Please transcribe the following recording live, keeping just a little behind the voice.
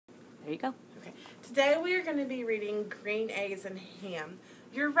There you go. Okay. Today we are going to be reading Green Eggs and Ham.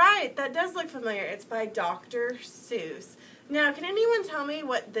 You're right, that does look familiar. It's by Dr. Seuss. Now, can anyone tell me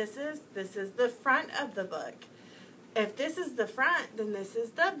what this is? This is the front of the book. If this is the front, then this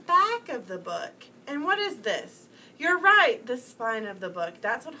is the back of the book. And what is this? You're right, the spine of the book.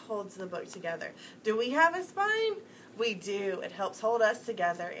 That's what holds the book together. Do we have a spine? We do. It helps hold us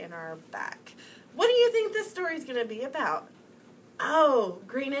together in our back. What do you think this story is going to be about? Oh,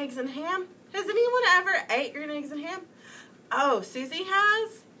 green eggs and ham? Has anyone ever ate green eggs and ham? Oh, Susie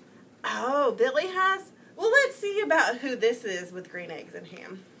has? Oh, Billy has? Well, let's see about who this is with green eggs and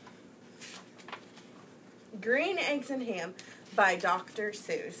ham. Green Eggs and Ham by Dr.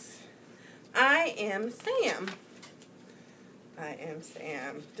 Seuss. I am Sam. I am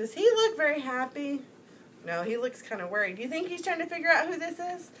Sam. Does he look very happy? No, he looks kind of worried. Do you think he's trying to figure out who this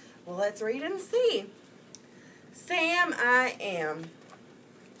is? Well, let's read and see. Sam, I am.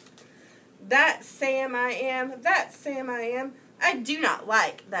 That Sam I am. That Sam I am. I do not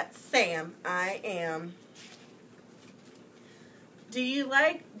like that Sam I am. Do you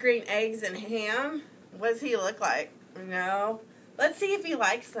like green eggs and ham? What does he look like? No. Let's see if he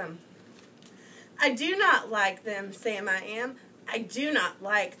likes them. I do not like them, Sam I am. I do not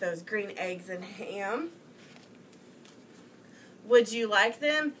like those green eggs and ham. Would you like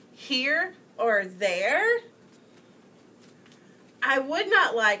them here or there? I would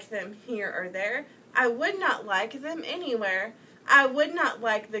not like them here or there. I would not like them anywhere. I would not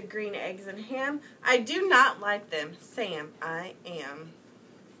like the green eggs and ham. I do not like them, Sam I am.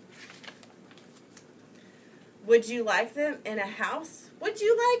 Would you like them in a house? Would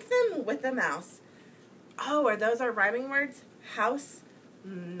you like them with a mouse? Oh, are those our rhyming words? House,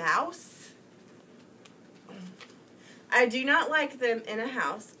 mouse. I do not like them in a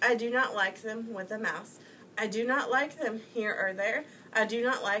house. I do not like them with a mouse. I do not like them here or there. I do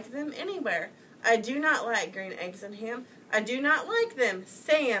not like them anywhere. I do not like green eggs and ham. I do not like them.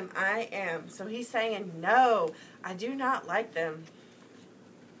 Sam, I am. So he's saying, no, I do not like them.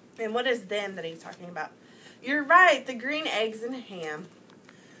 And what is them that he's talking about? You're right, the green eggs and ham.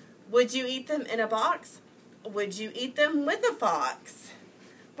 Would you eat them in a box? Would you eat them with a fox?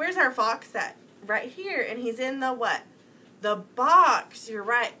 Where's our fox at? Right here, and he's in the what? The box. You're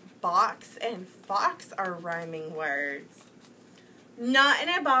right. Box and fox are rhyming words. Not in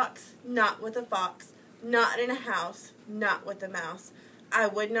a box, not with a fox. Not in a house, not with a mouse. I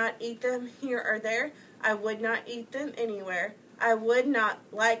would not eat them here or there. I would not eat them anywhere. I would not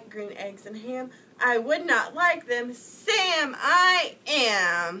like green eggs and ham. I would not like them. Sam, I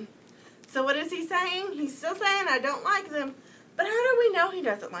am. So what is he saying? He's still saying, I don't like them. But how do we know he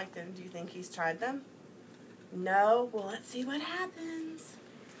doesn't like them? Do you think he's tried them? No. Well, let's see what happens.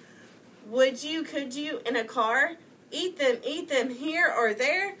 Would you, could you, in a car, eat them here or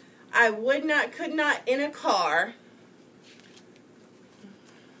there? I would not, could not, in a car.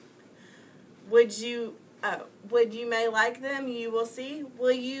 Would you may like them, you will see.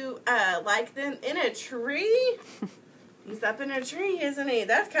 Will you like them in a tree? He's up in a tree, isn't he?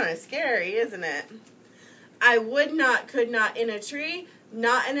 That's kind of scary, isn't it? I would not, could not, in a tree,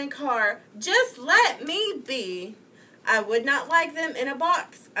 not in a car. Just let me be. I would not like them in a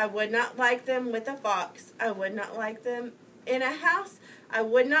box. I would not like them with a fox. I would not like them in a house. I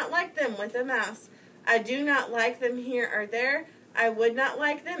would not like them with a mouse. I do not like them here or there. I would not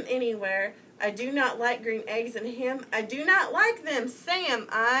like them anywhere. I do not like green eggs and ham. I do not like them. Sam,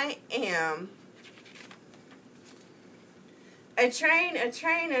 I am. A train, a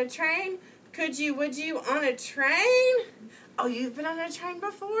train, a train. Could you, would you, on a train? Oh, you've been on a train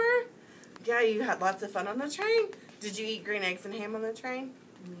before? Yeah, you had lots of fun on the train. Did you eat green eggs and ham on the train?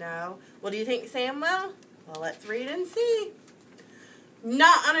 No. Well, do you think Sam will? Well, let's read and see.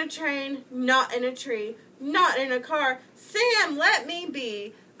 Not on a train, not in a tree, not in a car. Sam, let me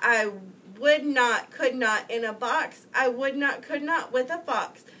be. I would not, could not, in a box. I would not, could not, with a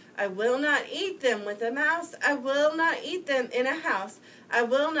fox. I will not eat them with a mouse. I will not eat them in a house. I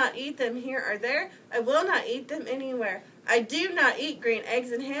will not eat them here or there. I will not eat them anywhere. I do not eat green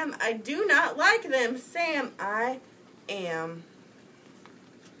eggs and ham. I do not like them. Sam, I am.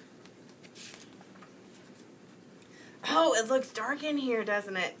 Oh, it looks dark in here,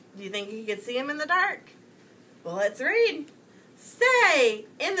 doesn't it? Do you think you could see him in the dark? Well, let's read. Say,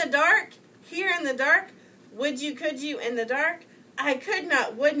 in the dark, here in the dark, would you, could you, in the dark? I could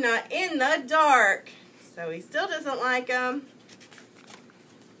not, would not, in the dark. So he still doesn't like them.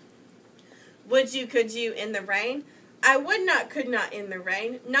 Would you, could you, in the rain? I would not, could not, in the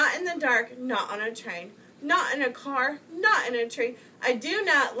rain. Not in the dark, not on a train. Not in a car, not in a tree. I do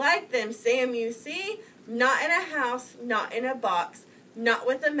not like them, Sam, you see. Not in a house, not in a box. not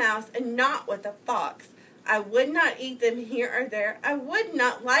with a mouse, and not with a fox. I would not eat them here or there. I would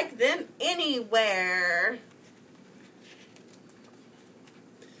not like them anywhere.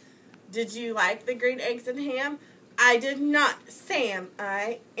 Did you like the green eggs and ham? I did not, Sam.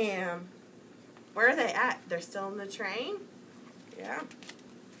 I am. Where are they at? They're still in the train? Yeah.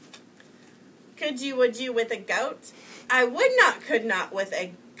 Could you, would you with a goat? I would not, could not with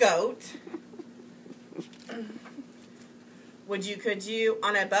a goat. Would you, could you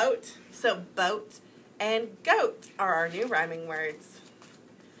on a boat? So boat and goat are our new rhyming words.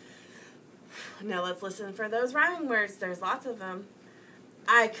 Now let's listen for those rhyming words. There's lots of them.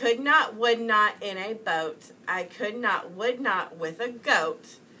 I could not, would not in a boat. I could not, would not with a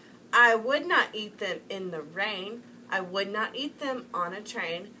goat. I would not eat them in the rain. I would not eat them on a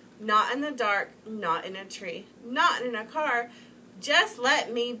train. Not in the dark, not in a tree, not in a car. Just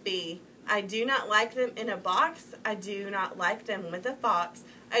let me be. I do not like them in a box. I do not like them with a fox.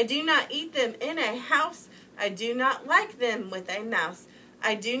 I do not eat them in a house. I do not like them with a mouse.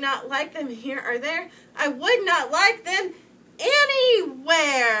 I do not like them here or there. I would not like them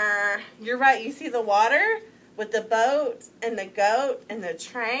anywhere. You're right. You see the water with the boat and the goat and the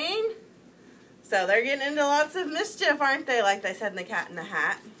train? So they're getting into lots of mischief, aren't they? Like they said in The Cat in the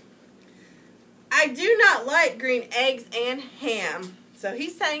Hat. I do not like green eggs and ham. So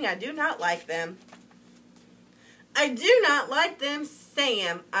he's saying I do not like them. I do not like them,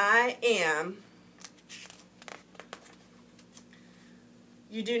 Sam. I am.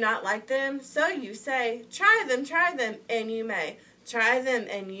 You do not like them, so you say, try them, and you may. Try them,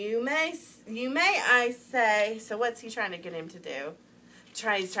 and you may, I say. So what's he trying to get him to do?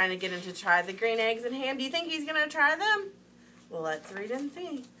 He's trying to get him to try the green eggs and ham. Do you think he's going to try them? Well, let's read and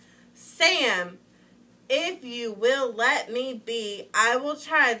see. Sam, if you will let me be, I will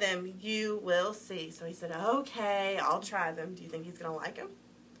try them, you will see. So he said, okay, I'll try them. Do you think he's going to like them?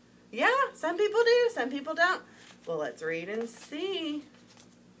 Yeah, some people do, some people don't. Well, let's read and see.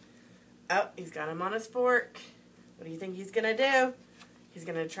 Oh, he's got him on his fork. What do you think he's going to do? He's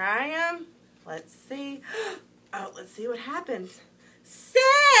going to try him. Let's see. Oh, let's see what happens.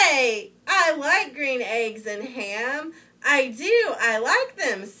 Say, I like green eggs and ham. I do. I like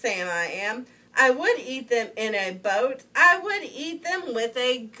them, Sam, I am. I would eat them in a boat. I would eat them with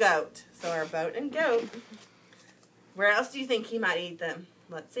a goat. So our boat and goat. Where else do you think he might eat them?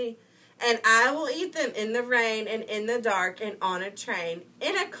 Let's see. And I will eat them in the rain and in the dark and on a train,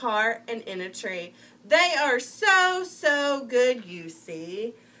 in a car and in a tree. They are so, so good, you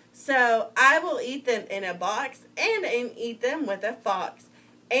see. So I will eat them in a box and eat them with a fox.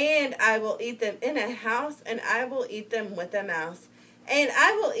 And I will eat them in a house and I will eat them with a mouse. And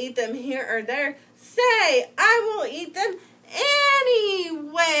I will eat them here or there. Say, I will eat them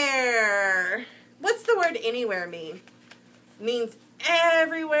anywhere. What's the word anywhere mean? It means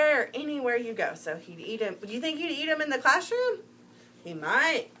everywhere, anywhere you go. So he'd eat them. Do you think he'd eat them in the classroom? He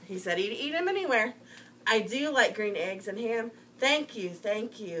might. He said he'd eat them anywhere. I do like green eggs and ham. Thank you,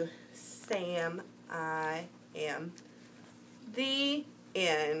 Sam. I am. The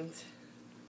end.